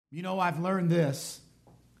You know, I've learned this.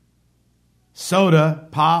 Soda,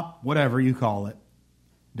 pop, whatever you call it,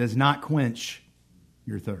 does not quench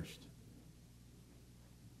your thirst.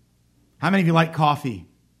 How many of you like coffee?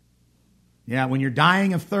 Yeah, when you're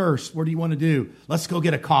dying of thirst, what do you want to do? Let's go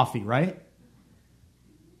get a coffee, right?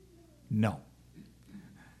 No.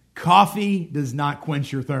 Coffee does not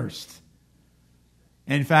quench your thirst.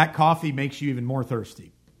 In fact, coffee makes you even more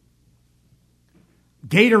thirsty.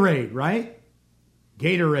 Gatorade, right?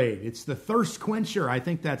 Gatorade. It's the thirst quencher. I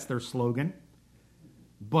think that's their slogan.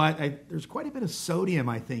 But there's quite a bit of sodium,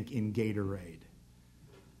 I think, in Gatorade.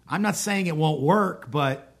 I'm not saying it won't work,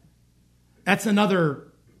 but that's another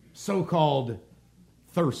so-called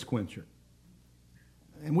thirst quencher.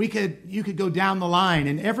 And you could go down the line,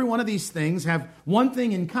 and every one of these things have one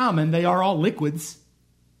thing in common. They are all liquids.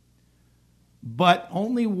 But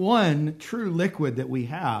only one true liquid that we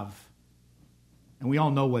have, and we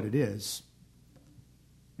all know what it is,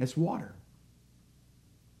 it's water.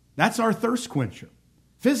 That's our thirst quencher.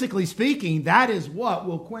 Physically speaking, that is what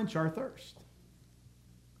will quench our thirst.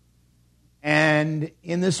 And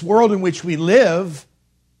in this world in which we live,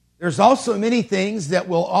 there's also many things that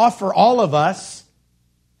will offer all of us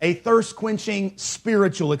a thirst-quenching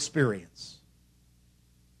spiritual experience.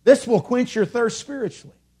 This will quench your thirst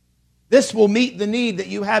spiritually. This will meet the need that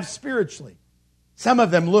you have spiritually. Some of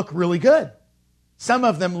them look really good. Some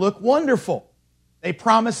of them look wonderful. They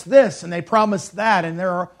promise this and they promise that, and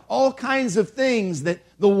there are all kinds of things that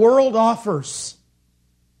the world offers.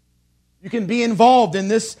 You can be involved in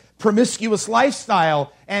this promiscuous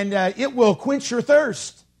lifestyle, and it will quench your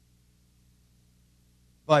thirst.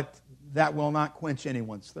 But that will not quench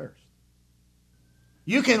anyone's thirst.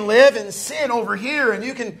 You can live in sin over here, and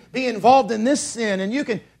you can be involved in this sin, and you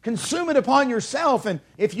can consume it upon yourself, and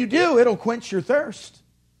if you do, it'll quench your thirst.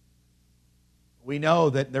 We know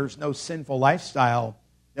that there's no sinful lifestyle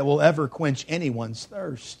that will ever quench anyone's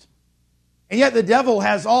thirst. And yet the devil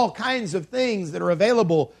has all kinds of things that are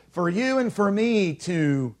available for you and for me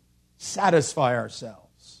to satisfy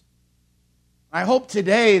ourselves. I hope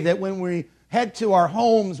today that when we head to our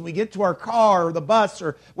homes, we get to our car or the bus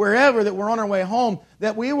or wherever that we're on our way home,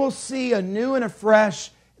 that we will see anew and afresh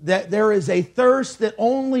that there is a thirst that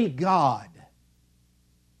only God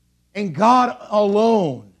and God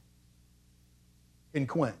alone can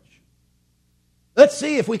quench. Let's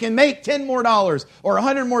see if we can make $10 more or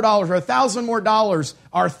 $100 more or $1,000 more.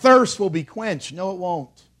 Our thirst will be quenched. No, it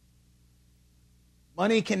won't.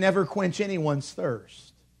 Money can never quench anyone's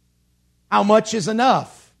thirst. How much is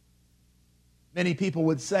enough? Many people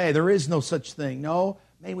would say there is no such thing. No,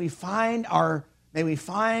 may we find our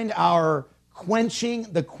quenching,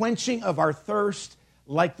 the quenching of our thirst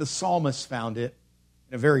like the psalmist found it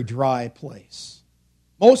in a very dry place.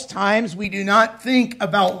 Most times we do not think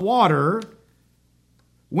about water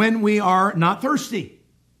when we are not thirsty.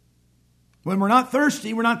 When we're not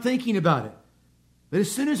thirsty, we're not thinking about it. But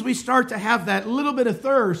as soon as we start to have that little bit of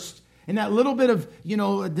thirst and that little bit of,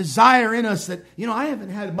 a desire in us that, I haven't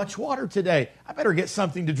had much water today, I better get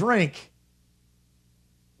something to drink.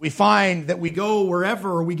 We find that we go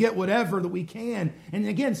wherever or we get whatever that we can. And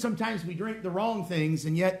again, sometimes we drink the wrong things,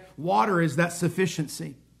 and yet water is that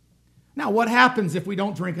sufficiency. Now, what happens if we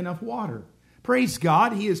don't drink enough water? Praise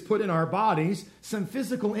God, He has put in our bodies some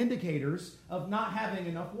physical indicators of not having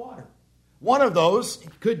enough water. One of those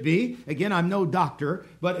could be, again, I'm no doctor,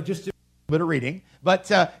 but just a bit of reading,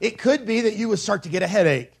 but it could be that you would start to get a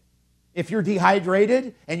headache. If you're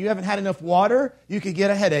dehydrated and you haven't had enough water, you could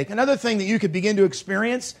get a headache. Another thing that you could begin to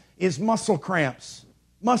experience is muscle cramps.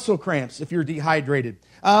 Muscle cramps if you're dehydrated.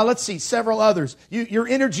 Let's see, several others. Your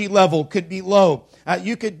energy level could be low.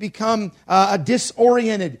 You could become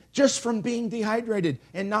disoriented just from being dehydrated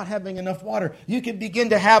and not having enough water. You could begin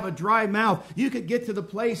to have a dry mouth. You could get to the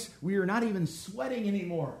place where you're not even sweating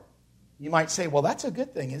anymore. You might say, well, that's a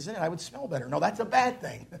good thing, isn't it? I would smell better. No, that's a bad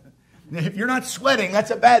thing. If you're not sweating,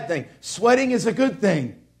 that's a bad thing. Sweating is a good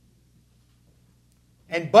thing.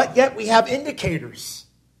 But yet we have indicators.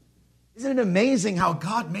 Isn't it amazing how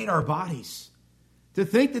God made our bodies? To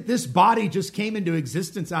think that this body just came into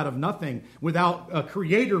existence out of nothing without a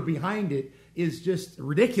creator behind it is just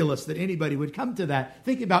ridiculous that anybody would come to that.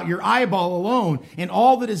 Think about your eyeball alone and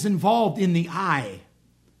all that is involved in the eye.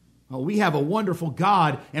 Well, we have a wonderful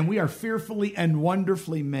God, and we are fearfully and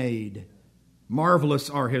wonderfully made. Marvelous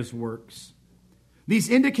are His works. These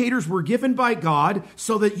indicators were given by God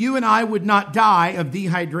so that you and I would not die of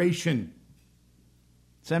dehydration.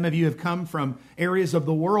 Some of you have come from areas of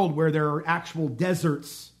the world where there are actual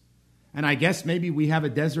deserts. And I guess maybe we have a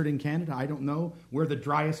desert in Canada. I don't know where the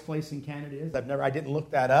driest place in Canada is. I didn't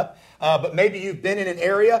look that up. But maybe you've been in an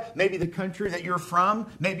area, maybe the country that you're from,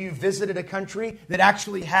 maybe you visited a country that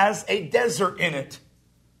actually has a desert in it.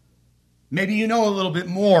 Maybe you know a little bit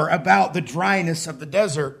more about the dryness of the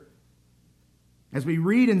desert. As we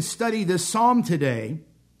read and study this psalm today,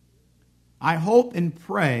 I hope and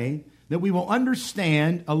pray that we will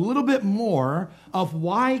understand a little bit more of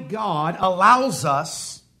why God allows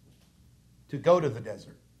us to go to the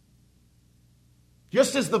desert.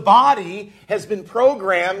 Just as the body has been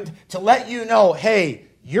programmed to let you know, hey,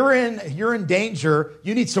 you're in danger,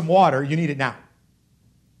 you need some water, you need it now.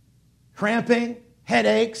 Cramping,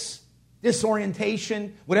 headaches,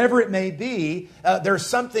 disorientation, whatever it may be, there's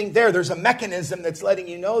something there. There's a mechanism that's letting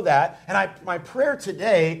you know that. And my prayer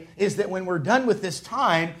today is that when we're done with this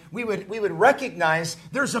time, we would recognize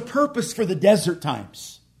there's a purpose for the desert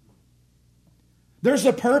times. There's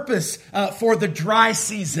a purpose for the dry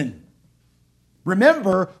season.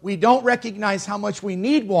 Remember, we don't recognize how much we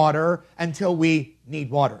need water until we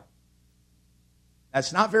need water.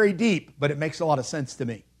 That's not very deep, but it makes a lot of sense to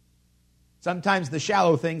me. Sometimes the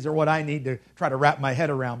shallow things are what I need to try to wrap my head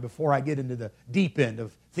around before I get into the deep end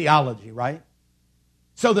of theology, right?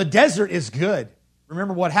 So the desert is good.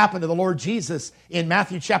 Remember what happened to the Lord Jesus in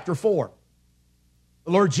Matthew chapter 4.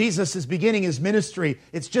 The Lord Jesus is beginning His ministry.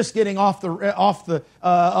 It's just getting on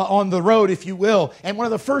the road, if you will. And one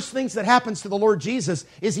of the first things that happens to the Lord Jesus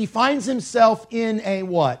is He finds Himself in a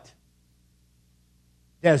what?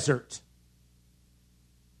 Desert.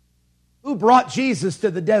 Who brought Jesus to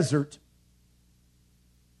the desert?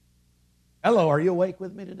 Hello, are you awake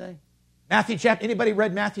with me today? Matthew chapter, anybody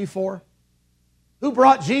read Matthew 4? Who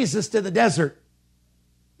brought Jesus to the desert?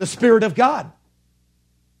 The Spirit of God.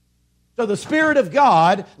 So the Spirit of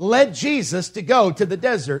God led Jesus to go to the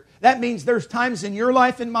desert. That means there's times in your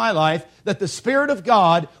life and my life that the Spirit of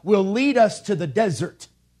God will lead us to the desert.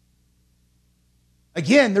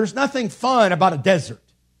 Again, there's nothing fun about a desert.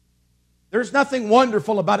 There's nothing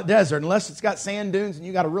wonderful about a desert unless it's got sand dunes and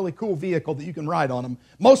you got a really cool vehicle that you can ride on them.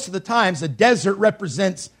 Most of the times, a desert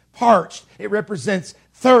represents parched. It represents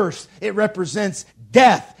thirst. It represents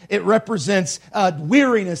death. It represents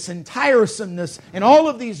weariness and tiresomeness and all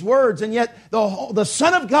of these words. And yet the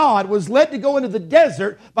Son of God was led to go into the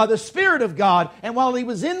desert by the Spirit of God. And while He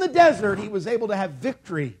was in the desert, He was able to have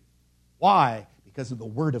victory. Why? Because of the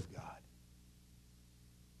Word of God.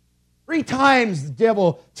 3 times the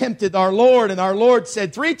devil tempted our Lord, and our Lord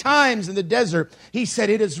said 3 times in the desert, He said,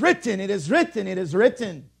 "It is written, it is written, it is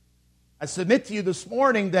written." I submit to you this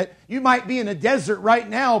morning that you might be in a desert right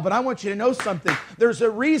now, but I want you to know something. There's a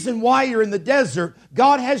reason why you're in the desert.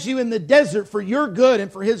 God has you in the desert for your good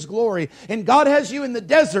and for His glory. And God has you in the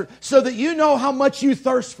desert so that you know how much you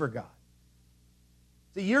thirst for God.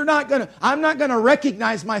 See, I'm not going to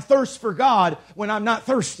recognize my thirst for God when I'm not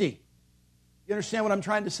thirsty. You understand what I'm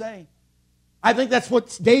trying to say? I think that's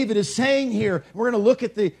what David is saying here. We're going to look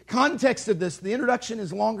at the context of this. The introduction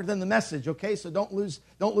is longer than the message, okay? So don't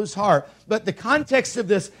lose heart. But the context of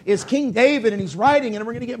this is King David, and he's writing, and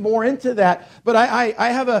we're going to get more into that. But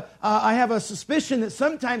I have a suspicion that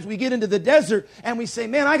sometimes we get into the desert and we say,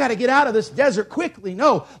 man, I got to get out of this desert quickly.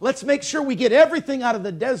 No, let's make sure we get everything out of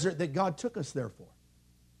the desert that God took us there for.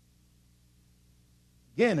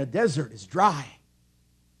 Again, a desert is dry.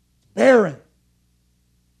 It's barren.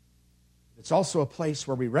 It's also a place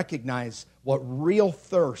where we recognize what real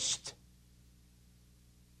thirst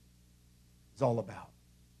is all about.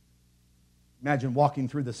 Imagine walking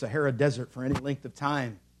through the Sahara Desert for any length of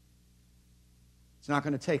time. It's not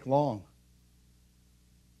going to take long.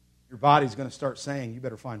 Your body's going to start saying, you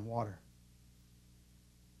better find water.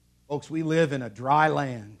 Folks, we live in a dry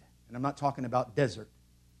land, and I'm not talking about desert.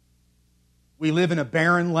 We live in a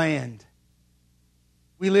barren land.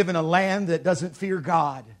 We live in a land that doesn't fear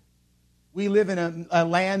God. We live in a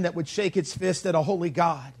land that would shake its fist at a holy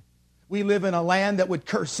God. We live in a land that would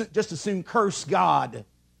just as soon curse God.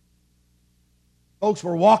 Folks,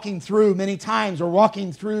 we're walking through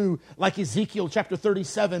like Ezekiel chapter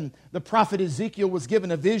 37. The prophet Ezekiel was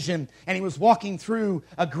given a vision, and he was walking through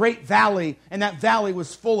a great valley, and that valley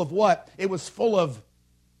was full of what? It was full of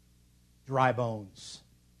dry bones.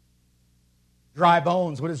 Dry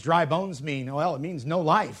bones. What does dry bones mean? Well, it means no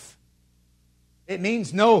life. It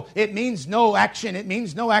means no action. It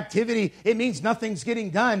means no activity. It means nothing's getting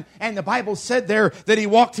done. And the Bible said there that he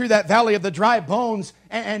walked through that valley of the dry bones,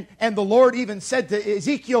 and the Lord even said to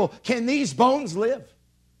Ezekiel, can these bones live?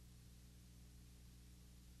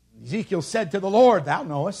 Ezekiel said to the Lord, thou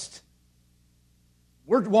knowest.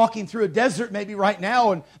 We're walking through a desert maybe right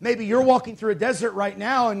now, and maybe you're walking through a desert right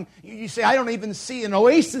now, and you say, I don't even see an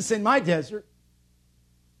oasis in my desert.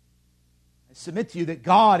 I submit to you that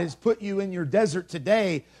God has put you in your desert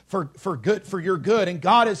today for your good, and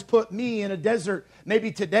God has put me in a desert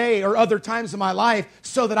maybe today or other times in my life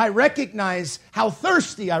so that I recognize how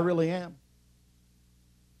thirsty I really am.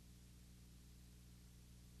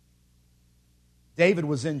 David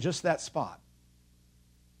was in just that spot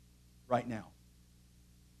right now.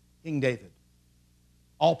 King David,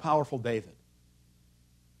 all-powerful David,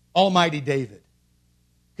 almighty David,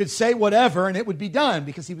 could say whatever and it would be done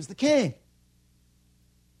because he was the king.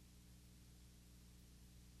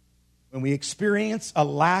 When we experience a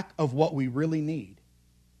lack of what we really need,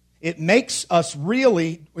 it makes us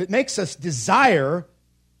desire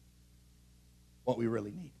what we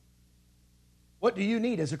really need. What do you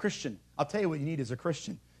need as a Christian? I'll tell you what you need as a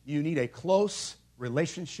Christian. You need a close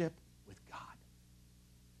relationship with God.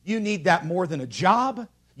 You need that more than a job.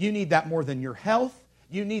 You need that more than your health.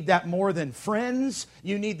 You need that more than friends.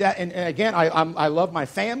 You need that, and again, I love my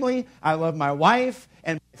family. I love my wife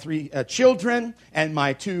and my 3 children and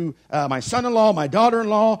my son-in-law, my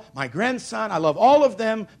daughter-in-law, my grandson. I love all of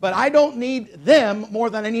them, but I don't need them more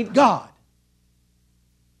than I need God.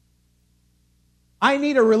 I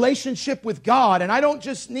need a relationship with God, and I don't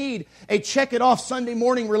just need a check-it-off Sunday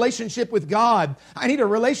morning relationship with God. I need a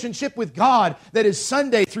relationship with God that is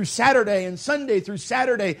Sunday through Saturday and Sunday through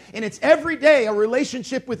Saturday, and it's every day a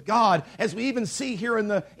relationship with God, as we even see here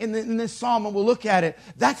in this psalm, and we'll look at it.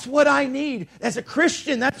 That's what I need. As a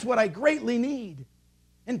Christian, that's what I greatly need.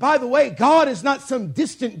 And by the way, God is not some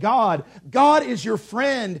distant God. God is your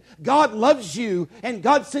friend. God loves you. And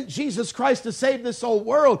God sent Jesus Christ to save this whole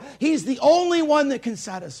world. He's the only one that can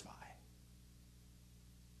satisfy.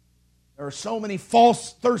 There are so many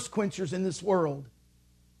false thirst quenchers in this world.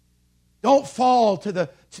 Don't fall to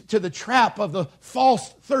the trap of the false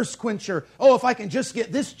thirst quencher. Oh, if I can just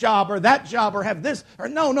get this job or that job or have this. Or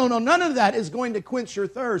no. None of that is going to quench your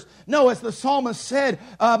thirst. No, as the psalmist said,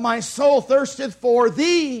 my soul thirsteth for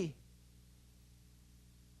thee.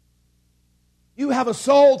 You have a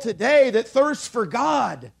soul today that thirsts for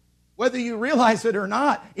God. Whether you realize it or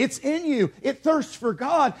not, it's in you. It thirsts for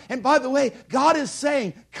God. And by the way, God is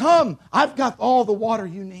saying, come, I've got all the water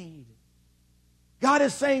you need. God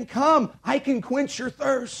is saying, come, I can quench your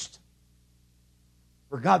thirst.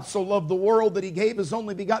 For God so loved the world that He gave His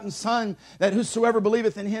only begotten Son, that whosoever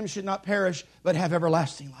believeth in Him should not perish, but have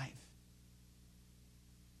everlasting life.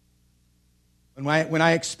 When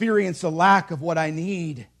I experience a lack of what I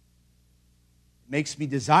need, it makes me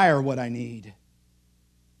desire what I need.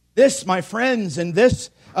 This, my friends, and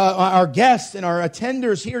this, our guests and our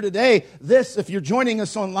attenders here today, this, if you're joining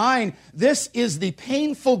us online, this is the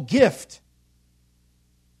painful gift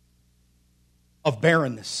of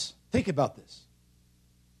barrenness. Think about this.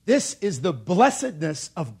 This is the blessedness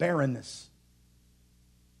of barrenness.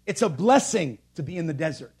 It's a blessing to be in the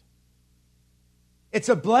desert. It's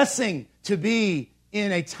a blessing to be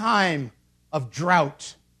in a time of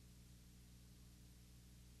drought.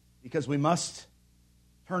 Because we must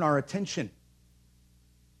turn our attention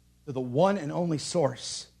to the one and only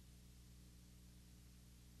source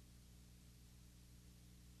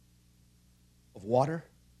of water,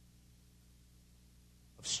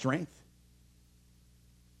 of strength,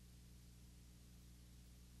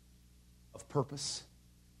 of purpose.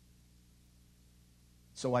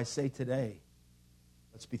 So I say today,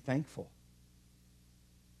 let's be thankful for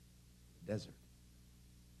the desert.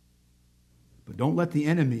 But don't let the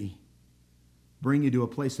enemy bring you to a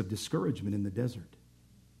place of discouragement in the desert,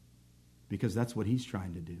 because that's what he's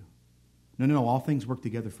trying to do. No, all things work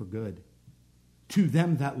together for good to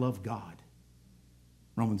them that love God.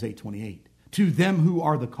 Romans 8:28. To them who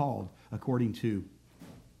are the called according to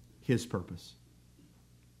His purpose.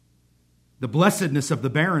 The blessedness of the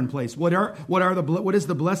barren place. What is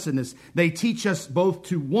the blessedness? They teach us both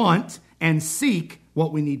to want and seek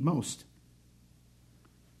what we need most.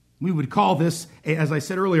 We would call this, as I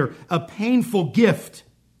said earlier, a painful gift,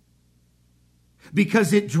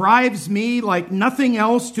 because it drives me like nothing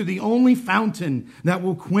else to the only fountain that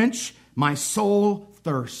will quench my soul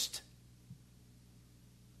thirst.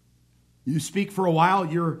 You speak for a while,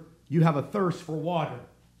 you have a thirst for water.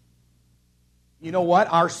 You know what?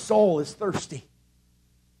 Our soul is thirsty.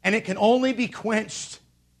 And it can only be quenched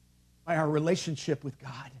by our relationship with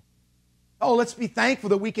God. Oh, let's be thankful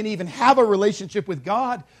that we can even have a relationship with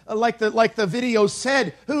God. Like the video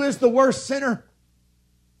said, who is the worst sinner?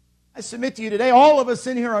 I submit to you today, all of us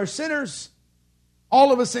in here are sinners.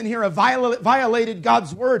 All of us in here have violated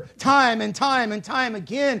God's word time and time and time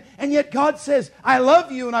again. And yet God says, I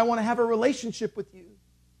love you and I want to have a relationship with you.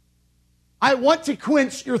 I want to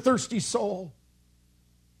quench your thirsty soul.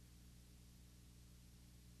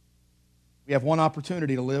 We have one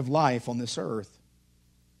opportunity to live life on this earth.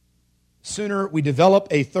 The sooner we develop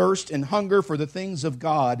a thirst and hunger for the things of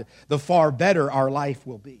God, the far better our life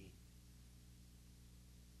will be.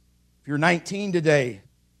 If you're 19 today,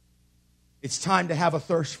 it's time to have a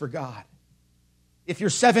thirst for God. If you're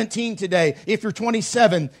 17 today, if you're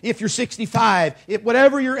 27, if you're 65,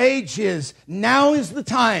 whatever your age is, now is the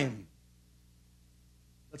time.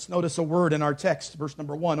 Let's notice a word in our text, verse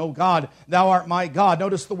number 1. Oh God, thou art my God.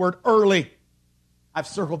 Notice the word early. I've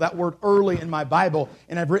circled that word early in my Bible,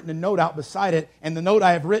 and I've written a note out beside it, and the note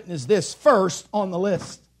I have written is this: first on the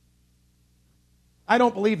list. I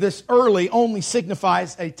don't believe this early only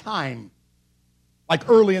signifies a time, like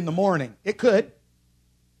early in the morning. It could.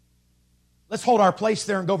 Let's hold our place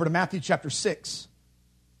there and go over to Matthew chapter 6.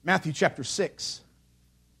 Matthew chapter 6.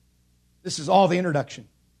 This is all the introduction.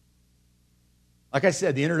 Like I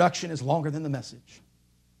said, the introduction is longer than the message.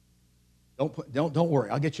 Don't worry.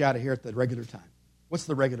 I'll get you out of here at the regular time. What's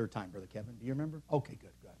the regular time, Brother Kevin? Do you remember? Okay,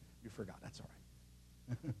 good. You forgot. That's all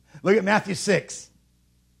right. Look at Matthew 6.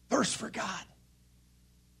 Thirst for God.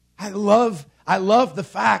 I love the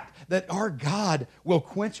fact that our God will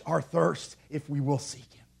quench our thirst if we will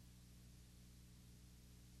seek Him.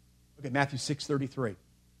 Look at Matthew 6:33.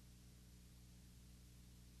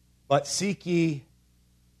 But seek ye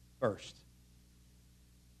first.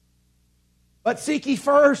 But seek ye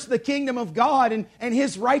first the kingdom of God and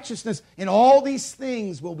His righteousness, and all these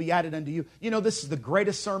things will be added unto you. You know, this is the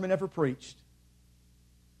greatest sermon ever preached.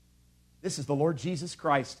 This is the Lord Jesus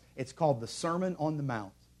Christ. It's called the Sermon on the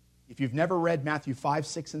Mount. If you've never read Matthew 5,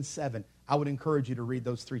 6, and 7, I would encourage you to read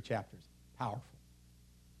those 3 chapters. Powerful.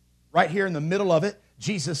 Right here in the middle of it,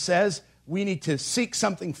 Jesus says we need to seek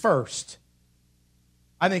something first.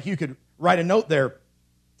 I think you could write a note there,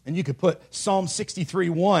 and you could put Psalm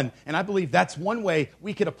 63:1, and I believe that's one way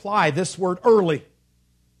we could apply this word early.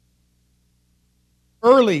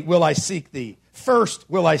 Early will I seek thee. First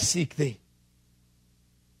will I seek thee.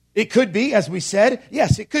 It could be, as we said,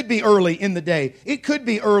 yes, it could be early in the day. It could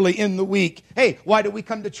be early in the week. Hey, why do we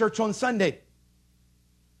come to church on Sunday?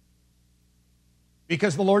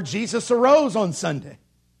 Because the Lord Jesus arose on Sunday.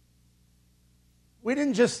 We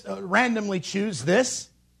didn't just randomly choose this.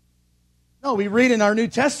 No, we read in our New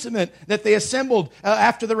Testament that they assembled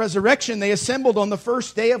after the resurrection. They assembled on the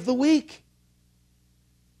first day of the week.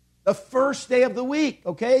 The first day of the week,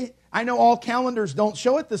 okay? I know all calendars don't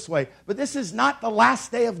show it this way, but this is not the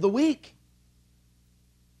last day of the week.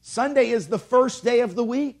 Sunday is the first day of the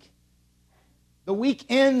week. The week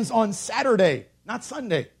ends on Saturday, not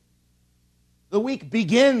Sunday. The week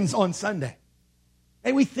begins on Sunday.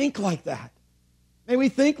 May we think like that. May we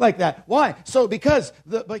think like that. Why? So because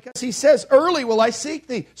He says, early will I seek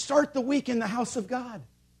thee. Start the week in the house of God.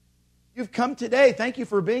 You've come today. Thank you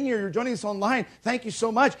for being here. You're joining us online. Thank you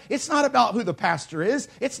so much. It's not about who the pastor is.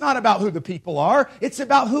 It's not about who the people are. It's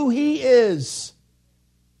about who He is.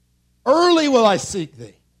 Early will I seek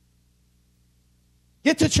thee.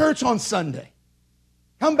 Get to church on Sunday.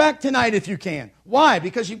 Come back tonight if you can. Why?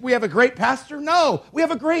 Because we have a great pastor? No, we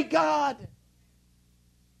have a great God.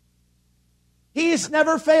 He's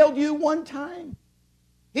never failed you one time.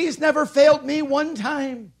 He's never failed me one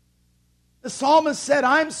time. The psalmist said,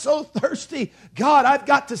 I'm so thirsty. God, I've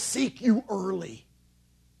got to seek you early.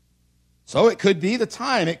 So it could be the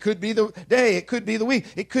time. It could be the day. It could be the week.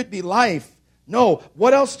 It could be life. No.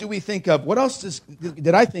 What else do we think of? What else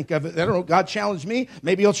did I think of? I don't know. God challenged me.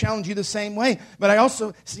 Maybe He'll challenge you the same way. But I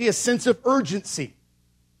also see a sense of urgency.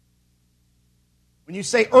 When you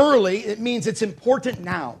say early, it means it's important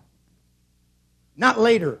now. Not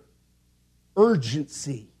later.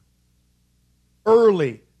 Urgency.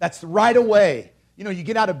 Early. That's right away. You know, you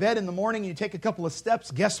get out of bed in the morning and you take a couple of steps.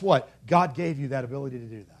 Guess what? God gave you that ability to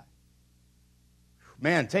do that.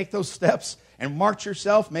 Man, take those steps and march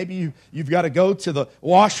yourself. Maybe you've got to go to the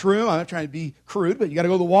washroom. I'm not trying to be crude, but you got to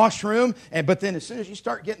go to the washroom. But then as soon as you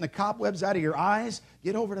start getting the cobwebs out of your eyes,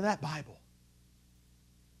 get over to that Bible.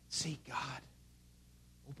 Seek God.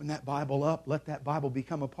 Open that Bible up. Let that Bible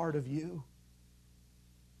become a part of you.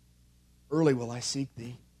 Early will I seek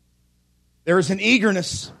thee. There is an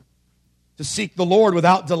eagerness to seek the Lord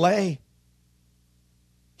without delay.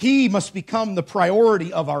 He must become the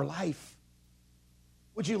priority of our life.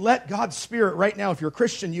 Would you let God's Spirit right now, if you're a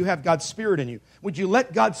Christian, you have God's Spirit in you. Would you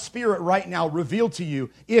let God's Spirit right now reveal to you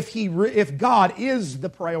if God is the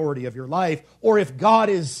priority of your life or if God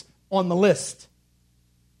is on the list?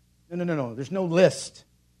 No. There's no list.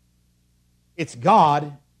 It's God,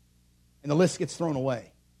 and the list gets thrown away.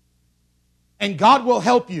 And God will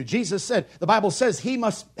help you. Jesus said, the Bible says He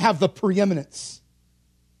must have the preeminence.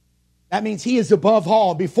 That means He is above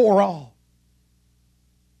all, before all.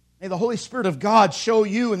 May the Holy Spirit of God show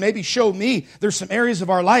you and maybe show me there's some areas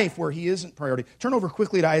of our life where He isn't priority. Turn over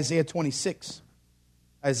quickly to Isaiah 26.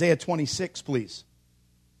 Isaiah 26, please.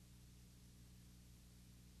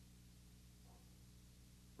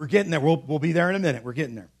 We're getting there. We'll be there in a minute. We're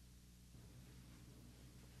getting there.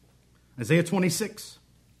 Isaiah 26.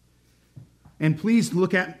 And please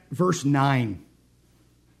look at verse 9.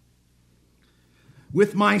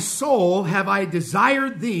 With my soul have I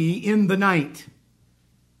desired thee in the night.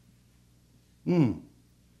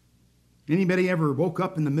 Anybody ever woke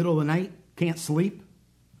up in the middle of the night, can't sleep?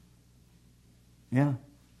 Yeah.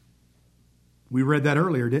 We read that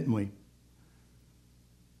earlier, didn't we?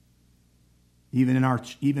 Even in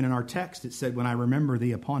our text, it said, when I remember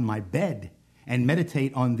thee upon my bed and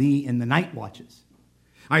meditate on thee in the night watches.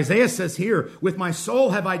 Isaiah says here, with my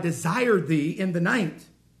soul have I desired thee in the night.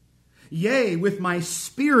 Yea, with my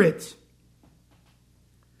spirit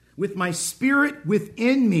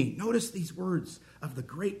within me. Notice these words of the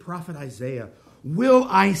great prophet Isaiah. Will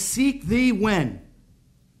I seek thee when?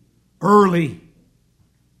 Early.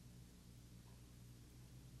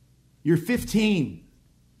 You're 15.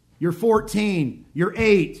 You're 14. You're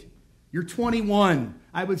 8. You're 21.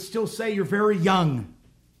 I would still say you're very young.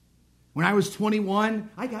 When I was 21,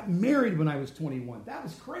 I got married when I was 21. That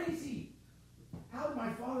was crazy. How did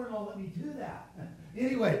my father-in-law let me do that?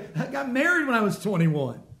 Anyway, I got married when I was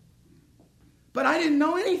 21. But I didn't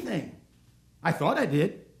know anything. I thought I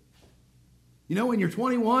did. You know, when you're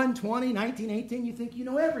 21, 20, 19, 18, you think you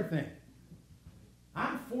know everything.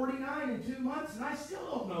 I'm 49 in 2 months, and I still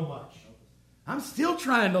don't know much. I'm still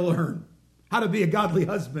trying to learn how to be a godly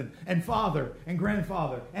husband and father and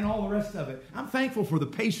grandfather and all the rest of it. I'm thankful for the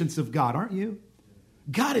patience of God, aren't you?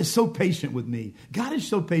 God is so patient with me. God is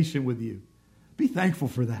so patient with you. Be thankful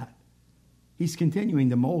for that. He's continuing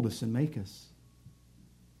to mold us and make us.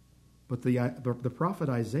 But the prophet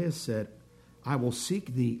Isaiah said, I will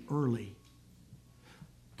seek thee early.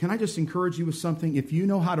 Can I just encourage you with something? If you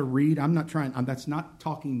know how to read, that's not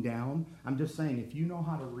talking down. I'm just saying, if you know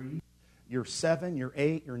how to read, you're 7, you're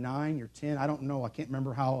 8, you're 9, you're 10. I don't know. I can't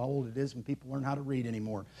remember how old it is when people learn how to read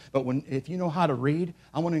anymore. But if you know how to read,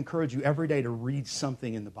 I want to encourage you every day to read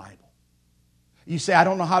something in the Bible. You say, I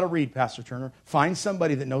don't know how to read, Pastor Turner. Find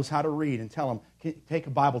somebody that knows how to read and tell them, take a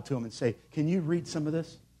Bible to them and say, can you read some of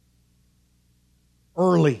this?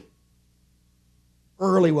 Early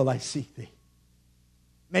will I seek thee.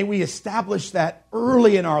 May we establish that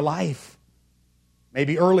early in our life.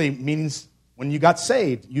 Maybe early means when you got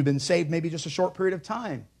saved. You've been saved maybe just a short period of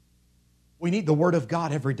time. We need the Word of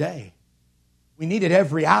God every day. We need it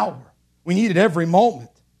every hour. We need it every moment.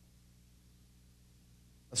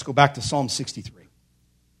 Let's go back to Psalm 63.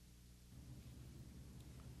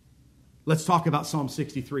 Let's talk about Psalm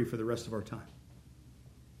 63 for the rest of our time.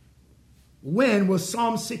 When was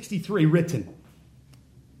Psalm 63 written?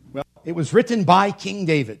 Well, it was written by King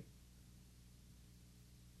David.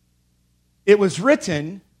 It was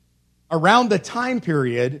written around the time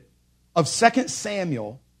period of 2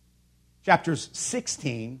 Samuel, chapters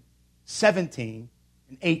 16, 17,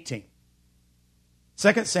 and 18.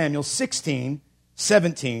 2 Samuel 16,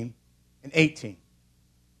 17, and 18.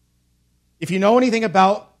 If you know anything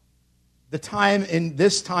about this time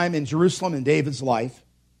in Jerusalem in David's life,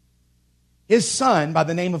 his son, by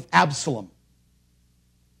the name of Absalom,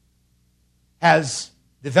 has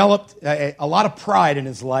developed a lot of pride in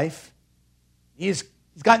his life. He's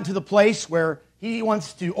gotten to the place where he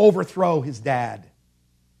wants to overthrow his dad.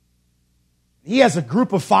 He has a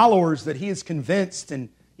group of followers that he is convinced, and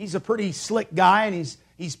he's a pretty slick guy, and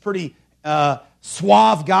he's pretty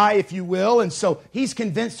suave guy, if you will. And so he's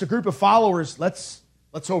convinced a group of followers, let's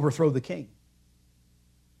overthrow the king.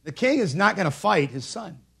 The king is not going to fight his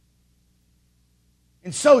son.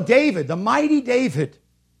 And so David, the mighty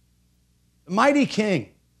king,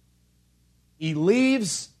 he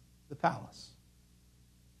leaves the palace.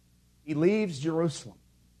 He leaves Jerusalem.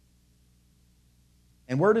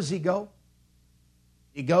 And where does he go?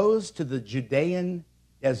 He goes to the Judean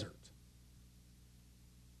desert.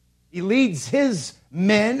 He leads his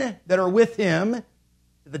men that are with him to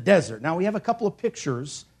the desert. Now we have a couple of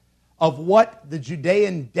pictures of what the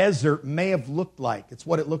Judean desert may have looked like. It's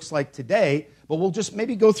what it looks like today, but we'll just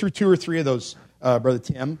maybe go through 2 or 3 of those, Brother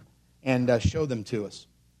Tim, and show them to us.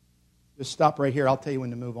 Just stop right here. I'll tell you when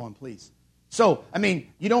to move on, please. So,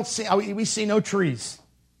 you don't see, we see no trees.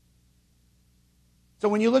 So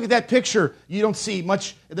when you look at that picture, you don't see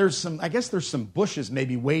much. There's some bushes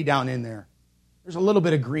maybe way down in there. There's a little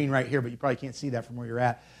bit of green right here, but you probably can't see that from where you're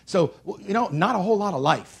at. So, not a whole lot of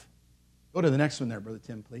life. Go to the next one there, Brother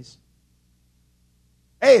Tim, please.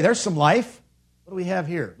 Hey, there's some life. What do we have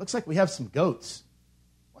here? Looks like we have some goats.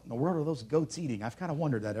 What in the world are those goats eating? I've kind of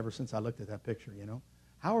wondered that ever since I looked at that picture,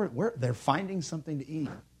 they're finding something to eat.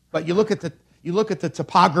 But you look at the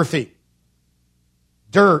topography.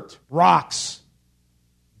 Dirt, rocks,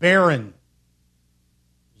 barren.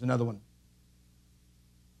 There's another one.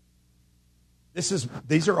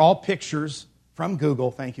 These are all pictures from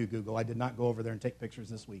Google. Thank you, Google. I did not go over there and take pictures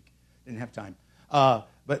this week. Didn't have time.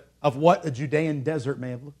 But of what the Judean desert may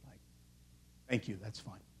have looked like. Thank you. That's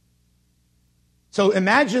fine. So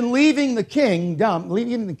imagine leaving the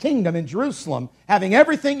kingdom in Jerusalem, having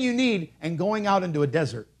everything you need, and going out into a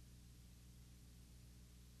desert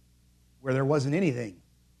where there wasn't anything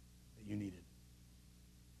that you needed.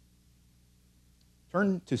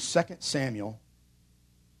 Turn to 2 Samuel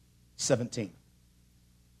 17.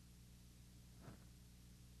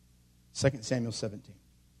 2 Samuel 17.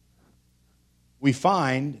 We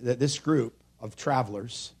find that this group of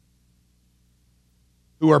travelers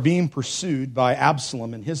who are being pursued by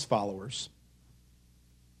Absalom and his followers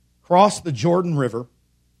cross the Jordan River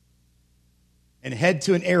and head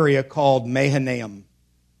to an area called Mahanaim.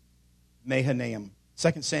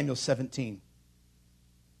 2 Samuel 17.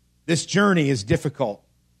 This journey is difficult.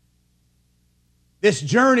 This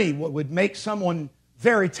journey would make someone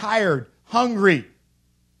very tired, hungry,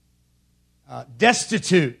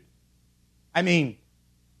 destitute. I mean,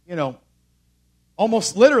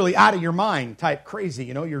 almost literally out of your mind type crazy.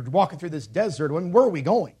 You're walking through this desert. Where are we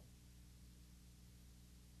going?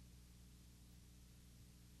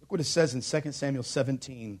 Look what it says in 2 Samuel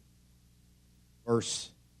 17,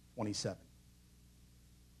 verse 27.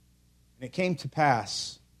 And it came to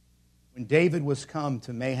pass, when David was come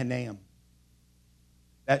to Mahanaim,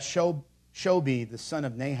 that Shobi, the son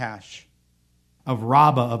of Nahash, of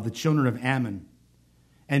Rabbah of the children of Ammon,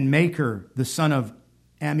 and Maker, the son of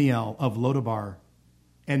Amiel of Lodabar,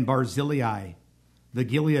 and Barzillai, the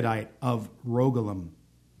Gileadite of Rogelim.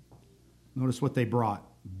 Notice what they brought.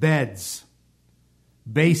 Beds,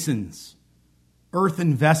 basins,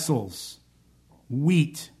 earthen vessels,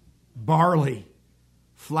 wheat, barley,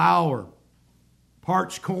 flour,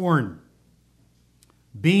 parched corn,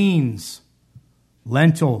 beans,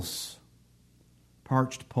 lentils,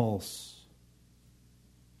 parched pulse,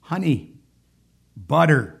 honey,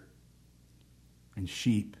 butter, and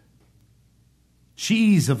sheep,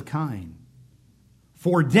 cheese of kine,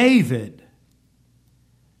 for David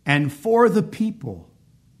and for the people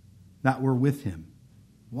that were with him.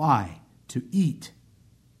 Why? To eat.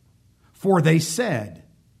 For they said,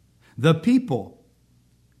 the people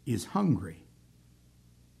is hungry.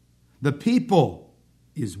 The people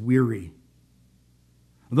is weary.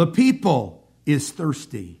 The people is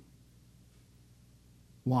thirsty.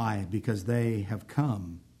 Why? Because they have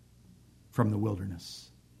come from the wilderness.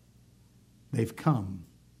 They've come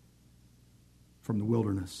from the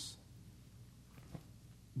wilderness.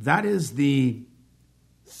 That is the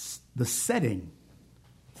setting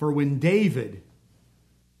for when David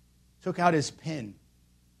took out his pen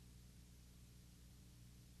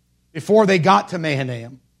before they got to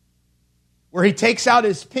Mahanaim, where he takes out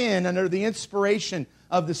his pen under the inspiration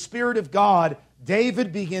of the Spirit of God.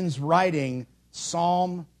 David begins writing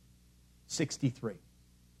Psalm 63.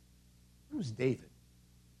 Who's David?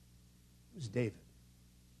 Who's David?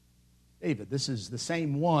 David, this is the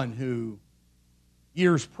same one who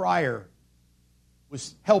years prior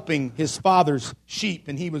was helping his father's sheep,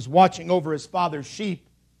 and he was watching over his father's sheep.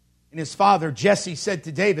 And his father, Jesse, said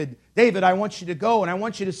to David, David, I want you to go and I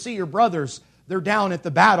want you to see your brothers. They're down at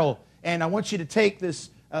the battle, and I want you to take this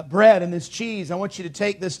bread and this cheese. I want you to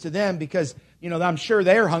take this to them because, I'm sure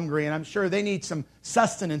they're hungry and I'm sure they need some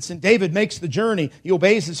sustenance. And David makes the journey. He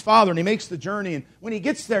obeys his father and he makes the journey. And when he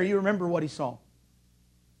gets there, you remember what he saw.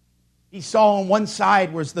 He saw on one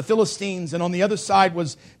side was the Philistines, and on the other side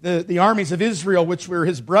was the armies of Israel, which were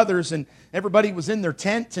his brothers, and everybody was in their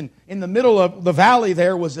tent. And in the middle of the valley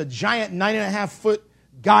there was a giant 9.5-foot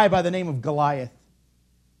guy by the name of Goliath.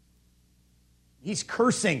 He's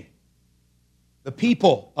cursing the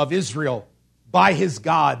people of Israel by his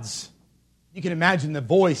gods. You can imagine the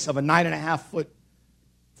voice of a 9.5-foot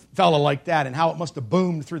fellow like that and how it must have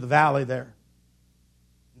boomed through the valley there.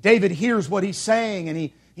 David hears what he's saying,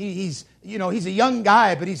 and he's a young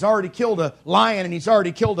guy, but he's already killed a lion, and he's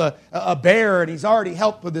already killed a bear, and he's already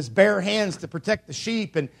helped with his bare hands to protect the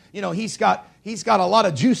sheep, and he's got a lot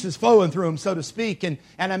of juices flowing through him, so to speak, and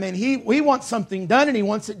I mean he wants something done, and he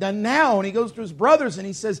wants it done now, and he goes to his brothers and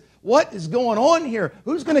he says, "What is going on here?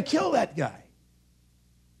 Who's going to kill that guy?"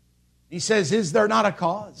 He says, is there not a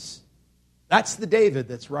cause? That's the David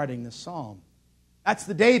that's writing this psalm. That's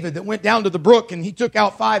the David that went down to the brook and he took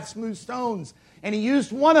out 5 smooth stones and he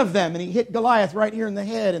used one of them and he hit Goliath right here in the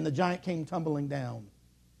head and the giant came tumbling down,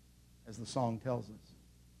 as the song tells us.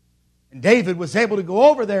 And David was able to go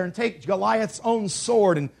over there and take Goliath's own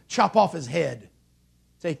sword and chop off his head.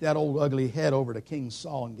 Take that old ugly head over to King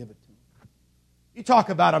Saul and give it to him. You talk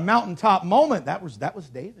about a mountaintop moment. That was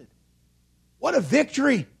David. What a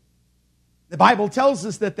victory. The Bible tells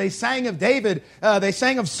us that they sang of David, they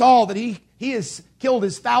sang of Saul, that he has killed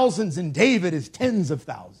his thousands and David his tens of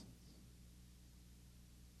thousands.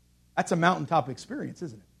 That's a mountaintop experience,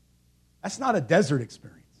 isn't it? That's not a desert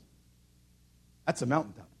experience. That's a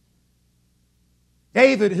mountaintop.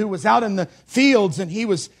 David, who was out in the fields and he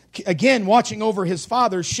was, again, watching over his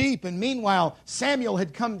father's sheep, and meanwhile, Samuel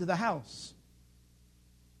had come to the house.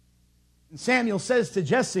 And Samuel says to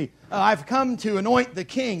Jesse, I've come to anoint the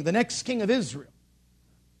king, the next king of Israel.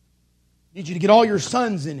 I need you to get all your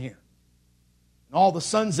sons in here. And all the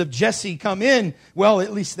sons of Jesse come in. Well,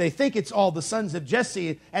 at least they think it's all the sons of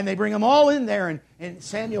Jesse, and they bring them all in there. And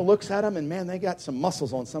Samuel looks at them, and man, they got some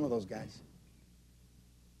muscles on some of those guys.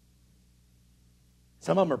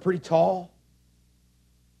 Some of them are pretty tall.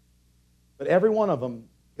 But every one of them,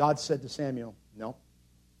 God said to Samuel, no,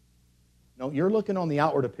 you're looking on the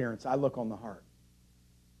outward appearance. I look on the heart.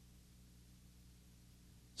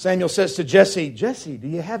 Samuel says to Jesse, do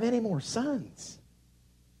you have any more sons?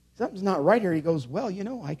 Something's not right here. He goes, well,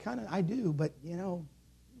 I do, but,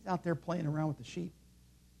 he's out there playing around with the sheep.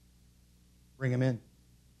 Bring him in.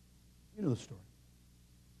 You know the story.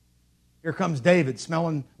 Here comes David,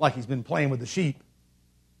 smelling like he's been playing with the sheep.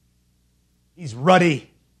 He's ruddy,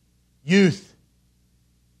 youth.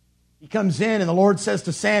 He comes in and the Lord says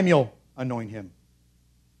to Samuel, anoint him.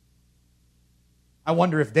 I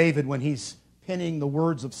wonder if David, when he's penning the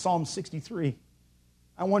words of Psalm 63,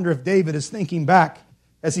 I wonder if David is thinking back,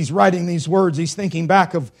 as he's writing these words, he's thinking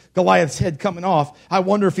back of Goliath's head coming off. I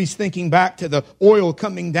wonder if he's thinking back to the oil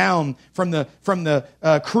coming down from the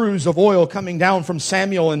cruse of oil coming down from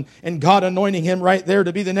Samuel and God anointing him right there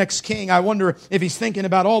to be the next king. I wonder if he's thinking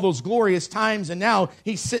about all those glorious times, and now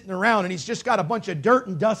he's sitting around and he's just got a bunch of dirt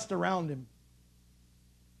and dust around him.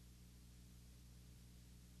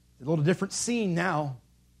 It's a little different scene now.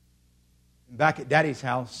 Back at Daddy's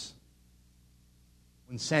house,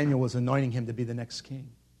 when Samuel was anointing him to be the next king.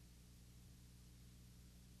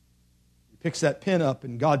 He picks that pen up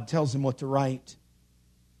and God tells him what to write.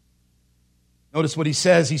 Notice what he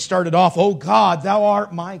says. He started off, "O God, thou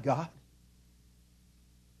art my God."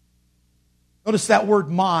 Notice that word,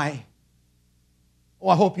 my. Oh,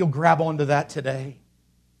 I hope you'll grab onto that today.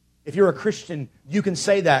 If you're a Christian, you can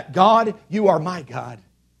say that. God, you are my God.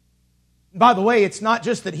 By the way, it's not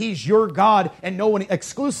just that He's your God and no one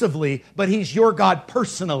exclusively, but He's your God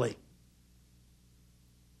personally.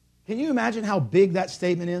 Can you imagine how big that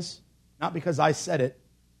statement is? Not because I said it.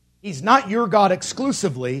 He's not your God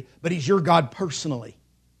exclusively, but He's your God personally.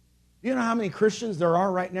 Do you know how many Christians there are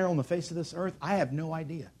right now on the face of this earth? I have no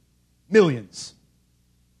idea. Millions.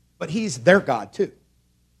 But He's their God too.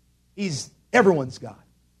 He's everyone's God.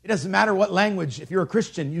 It doesn't matter what language, if you're a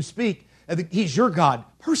Christian, you speak. He's your God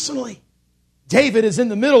personally. David is in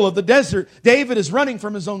the middle of the desert. David is running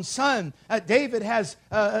from his own son. David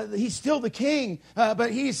he's still the king, but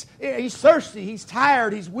he's thirsty, he's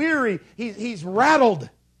tired, he's weary, he's rattled.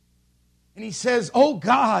 And he says, "Oh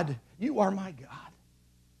God, you are my God.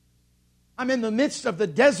 I'm in the midst of the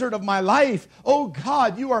desert of my life. Oh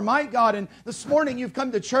God, you are my God." And this morning you've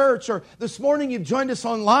come to church, or this morning you've joined us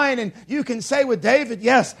online, and you can say with David,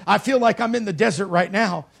 "Yes, I feel like I'm in the desert right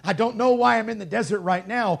now. I don't know why I'm in the desert right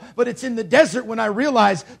now, but it's in the desert when I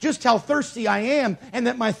realize just how thirsty I am and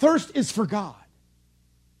that my thirst is for God."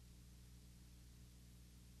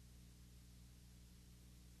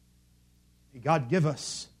 May God give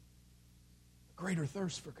us a greater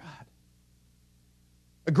thirst for God.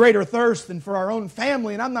 A greater thirst than for our own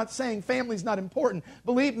family. And I'm not saying family's not important.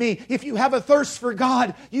 Believe me, if you have a thirst for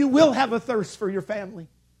God, you will have a thirst for your family.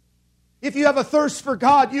 If you have a thirst for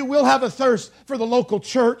God, you will have a thirst for the local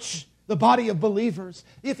church, the body of believers.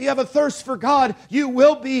 If you have a thirst for God, you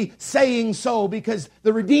will be saying so because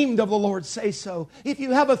the redeemed of the Lord say so. If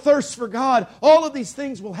you have a thirst for God, all of these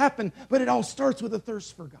things will happen, but it all starts with a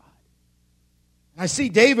thirst for God. And I see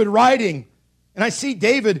David writing, and I see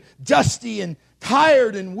David dusty and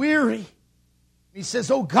tired and weary. He says,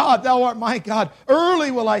 "Oh God, thou art my God. Early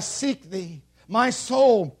will I seek thee. My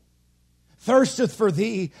soul thirsteth for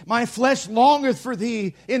thee. My flesh longeth for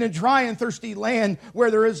thee in a dry and thirsty land where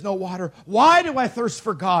there is no water." Why do I thirst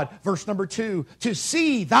for God? Verse number 2, "to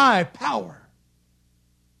see thy power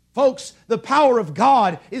Folks, the power of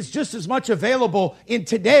God is just as much available in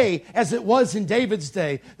today as it was in David's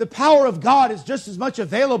day. The power of God is just as much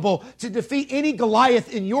available to defeat any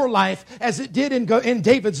Goliath in your life as it did in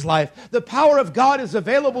David's life. The power of God is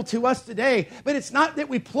available to us today, but it's not that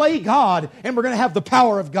we play God and we're going to have the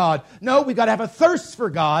power of God. No, we've got to have a thirst for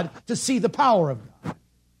God to see the power of God.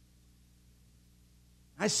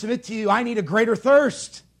 I submit to you, I need a greater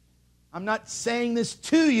thirst. I'm not saying this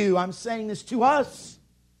to you, I'm saying this to us.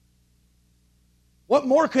 What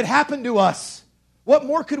more could happen to us? What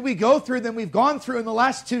more could we go through than we've gone through in the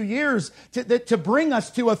last 2 years to bring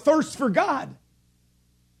us to a thirst for God?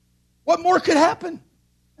 What more could happen?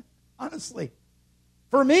 Honestly.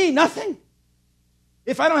 For me, nothing.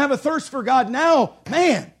 If I don't have a thirst for God now,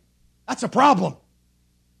 man, that's a problem.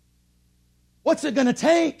 What's it going to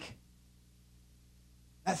take?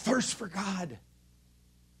 That thirst for God.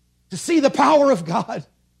 To see the power of God.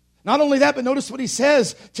 Not only that, but notice what he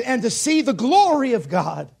says, and to see the glory of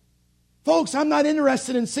God. Folks, I'm not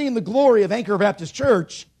interested in seeing the glory of Anchor Baptist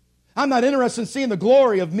Church. I'm not interested in seeing the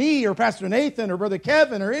glory of me or Pastor Nathan or Brother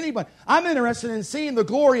Kevin or anybody. I'm interested in seeing the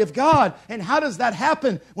glory of God. And how does that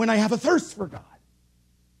happen when I have a thirst for God?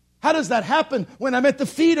 How does that happen when I'm at the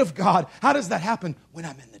feet of God? How does that happen when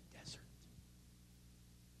I'm in the desert?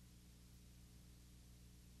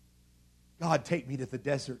 God, take me to the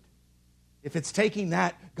desert. If it's taking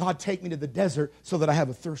that, God, take me to the desert so that I have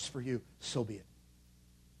a thirst for you, so be it.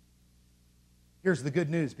 Here's the good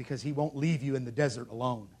news, because he won't leave you in the desert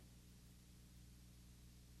alone.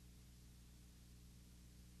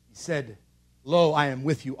 He said, lo, I am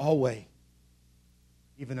with you always,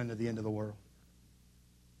 even unto the end of the world.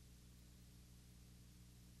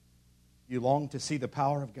 You long to see the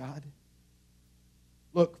power of God?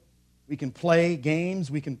 Look, we can play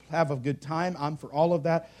games. We can have a good time. I'm for all of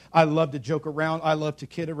that. I love to joke around. I love to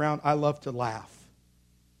kid around. I love to laugh.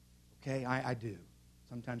 Okay, I do.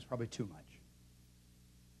 Sometimes probably too much.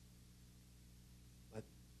 But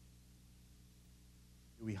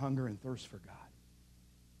do we hunger and thirst for God?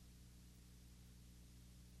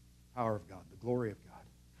 The power of God, the glory of God.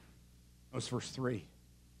 Notice verse 3.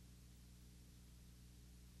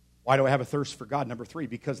 Why do I have a thirst for God? Number 3,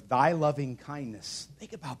 because thy loving kindness.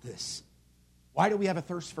 Think about this. Why do we have a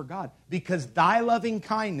thirst for God? Because thy loving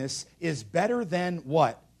kindness is better than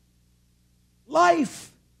what?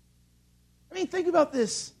 Life. I mean, think about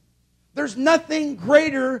this. There's nothing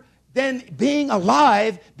greater than being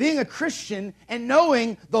alive, being a Christian, and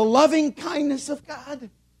knowing the loving kindness of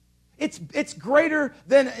God. It's greater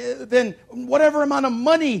than whatever amount of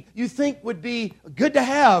money you think would be good to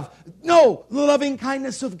have. No, the loving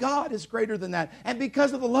kindness of God is greater than that. And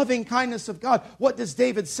because of the loving kindness of God, what does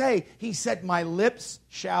David say? He said, my lips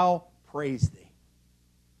shall praise thee.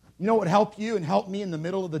 You know what would help you and help me in the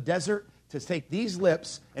middle of the desert? To take these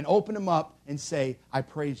lips and open them up and say, I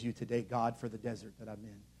praise you today, God, for the desert that I'm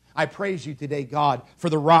in. I praise you today, God, for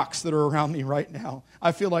the rocks that are around me right now.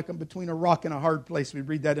 I feel like I'm between a rock and a hard place. We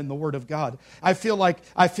read that in the Word of God. I feel like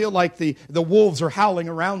the wolves are howling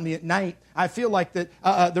around me at night. I feel like that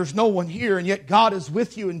there's no one here, and yet God is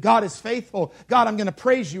with you, and God is faithful. God, I'm going to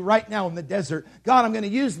praise you right now in the desert. God, I'm going to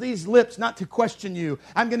use these lips not to question you.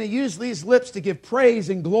 I'm going to use these lips to give praise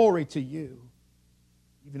and glory to you,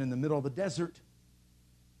 even in the middle of the desert.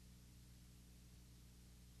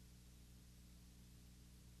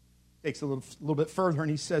 Takes a little bit further, and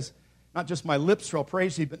he says, not just my lips shall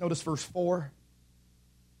praise thee, but notice verse 4.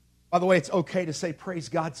 By the way, it's okay to say praise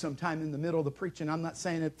God sometime in the middle of the preaching. I'm not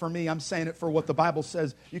saying it for me. I'm saying it for what the Bible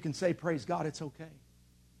says. You can say praise God. It's okay.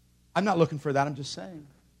 I'm not looking for that. I'm just saying.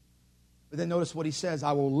 But then notice what he says.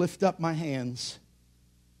 I will lift up my hands.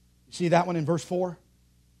 You see that one in verse 4?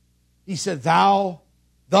 He said,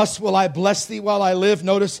 thus will I bless thee while I live.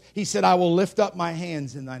 Notice he said, I will lift up my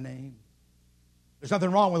hands in thy name. There's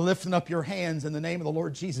nothing wrong with lifting up your hands in the name of the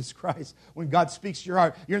Lord Jesus Christ. When God speaks to your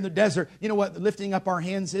heart, you're in the desert. You know what lifting up our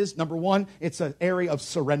hands is? Number one, it's an area of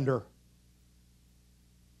surrender.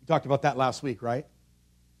 We talked about that last week, right?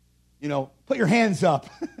 You know, put your hands up.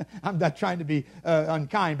 I'm not trying to be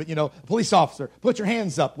unkind, but, a police officer, put your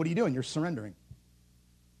hands up. What are you doing? You're surrendering.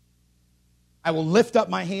 I will lift up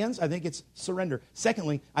my hands. I think it's surrender.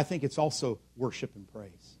 Secondly, I think it's also worship and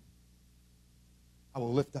praise. I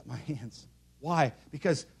will lift up my hands. Why?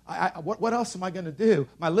 Because what else am I going to do?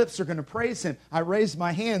 My lips are going to praise Him. I raise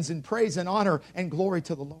my hands in praise and honor and glory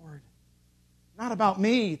to the Lord. Not about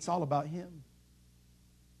me. It's all about Him.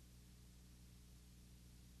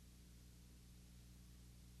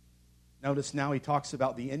 Notice now he talks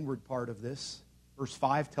about the inward part of this. Verse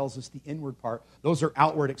 5 tells us the inward part. Those are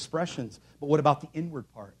outward expressions. But what about the inward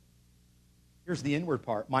part? Here's the inward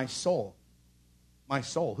part. My soul My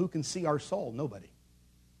soul. Who can see our soul? Nobody.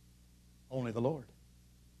 Only the Lord.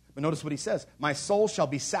 But notice what he says. My soul shall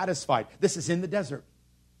be satisfied. This is in the desert.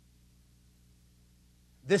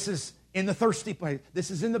 This is in the thirsty place. This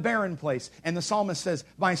is in the barren place. And the psalmist says,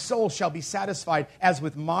 my soul shall be satisfied as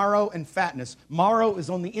with marrow and fatness. Marrow is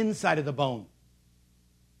on the inside of the bone.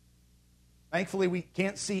 Thankfully, we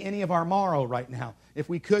can't see any of our marrow right now. If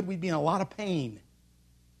we could, we'd be in a lot of pain.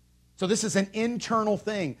 So this is an internal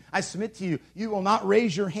thing. I submit to you, you will not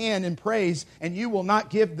raise your hand in praise, and you will not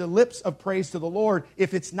give the lips of praise to the Lord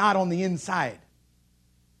if it's not on the inside.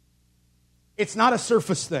 It's not a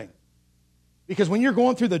surface thing. Because when you're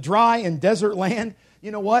going through the dry and desert land, you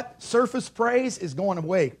know what? Surface praise is going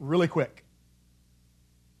away really quick.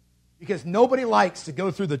 Because nobody likes to go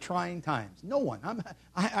through the trying times. No one.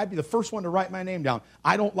 I'd be the first one to write my name down.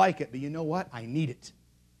 I don't like it, but you know what? I need it.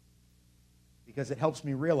 Because it helps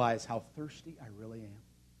me realize how thirsty I really am.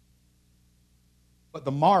 But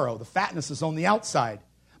the marrow, the fatness is on the outside.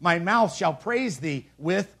 My mouth shall praise thee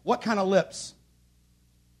with what kind of lips?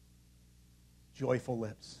 Joyful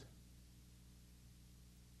lips.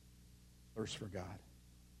 Thirst for God.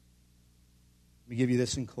 Let me give you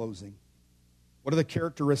this in closing. What are the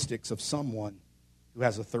characteristics of someone who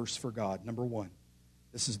has a thirst for God? Number one,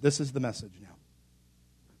 this is the message now.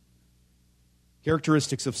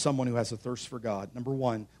 Characteristics of someone who has a thirst for God. Number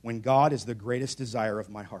one, when God is the greatest desire of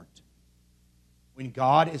my heart. When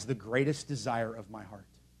God is the greatest desire of my heart.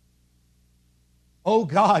 Oh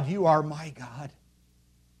God, you are my God.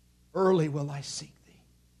 Early will I seek thee.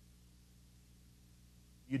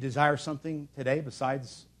 You desire something today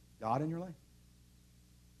besides God in your life?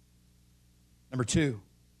 Number two,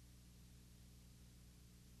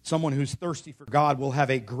 someone who's thirsty for God will have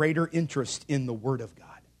a greater interest in the Word of God.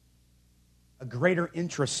 A greater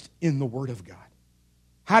interest in the Word of God.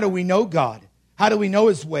 How do we know God? How do we know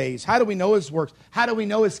His ways? How do we know His works? How do we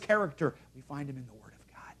know His character? We find Him in the Word of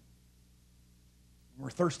God. When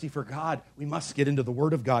we're thirsty for God, we must get into the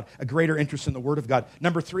Word of God. A greater interest in the Word of God.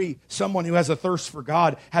 Number three, someone who has a thirst for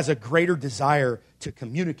God has a greater desire to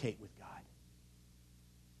communicate with God.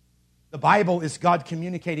 The Bible is God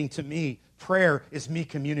communicating to me. Prayer is me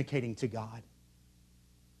communicating to God.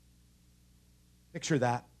 Picture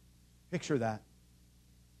that. Picture that.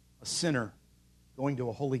 A sinner going to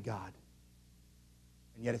a holy God.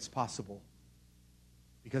 And yet it's possible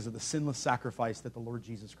because of the sinless sacrifice that the Lord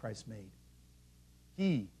Jesus Christ made.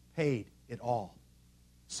 He paid it all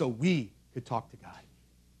so we could talk to God.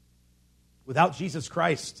 Without Jesus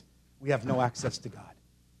Christ, we have no access to God.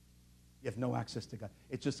 You have no access to God.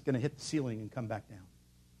 It's just going to hit the ceiling and come back down.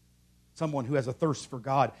 Someone who has a thirst for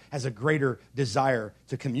God has a greater desire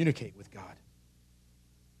to communicate with God.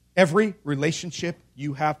 Every relationship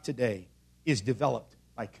you have today is developed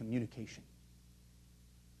by communication.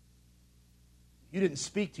 You didn't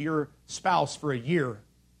speak to your spouse for a year,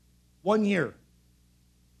 1 year.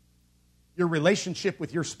 Your relationship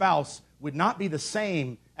with your spouse would not be the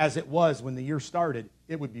same as it was when the year started.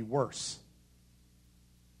 It would be worse.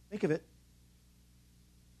 Think of it.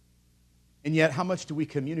 And yet, how much do we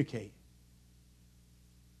communicate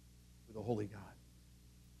with a holy God?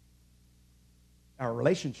 Our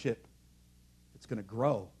relationship, if it's going to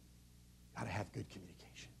grow, got to have good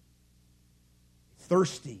communication. A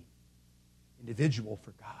thirsty individual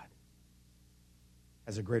for God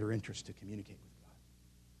has a greater interest to communicate with God.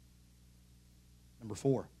 Number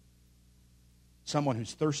four, someone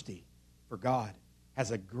who's thirsty for God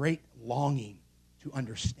has a great longing to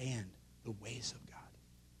understand the ways of God.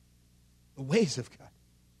 The ways of God.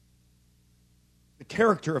 The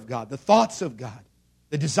character of God. The thoughts of God.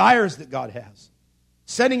 The desires that God has.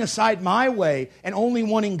 Setting aside my way and only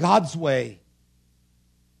wanting God's way.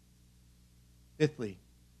 Fifthly,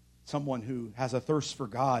 someone who has a thirst for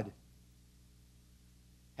God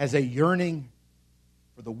has a yearning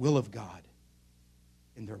for the will of God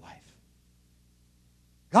in their life.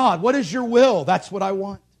 God, what is your will? That's what I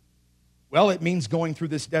want. Well, it means going through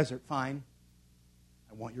this desert. Fine.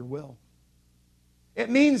 I want your will. It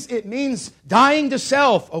means dying to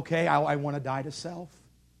self. Okay, I want to die to self.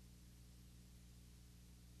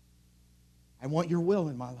 I want your will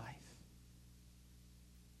in my life.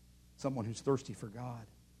 Someone who's thirsty for God.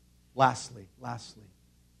 Lastly,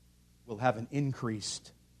 will have an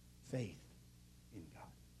increased faith in God.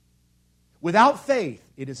 Without faith,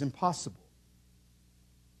 it is impossible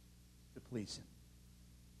to please Him.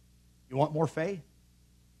 You want more faith?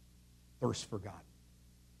 Thirst for God.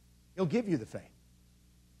 He'll give you the faith.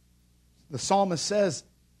 The psalmist says,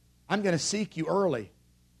 I'm going to seek you early.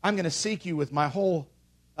 I'm going to seek you with my whole,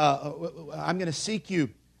 I'm going to seek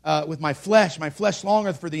you with my flesh. My flesh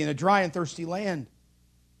longeth for thee in a dry and thirsty land.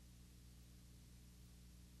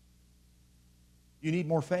 You need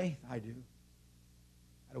more faith? I do.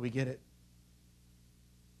 How do we get it?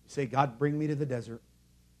 You say, God, bring me to the desert.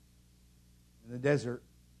 In the desert,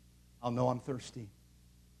 I'll know I'm thirsty.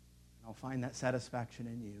 And I'll find that satisfaction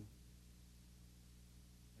in you.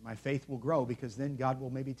 And my faith will grow because then God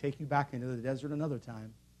will maybe take you back into the desert another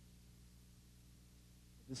time.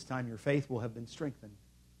 This time your faith will have been strengthened.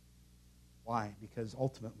 Why? Because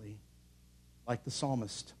ultimately, like the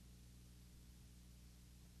psalmist,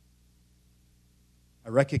 I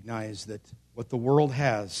recognize that what the world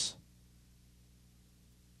has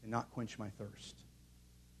cannot quench my thirst.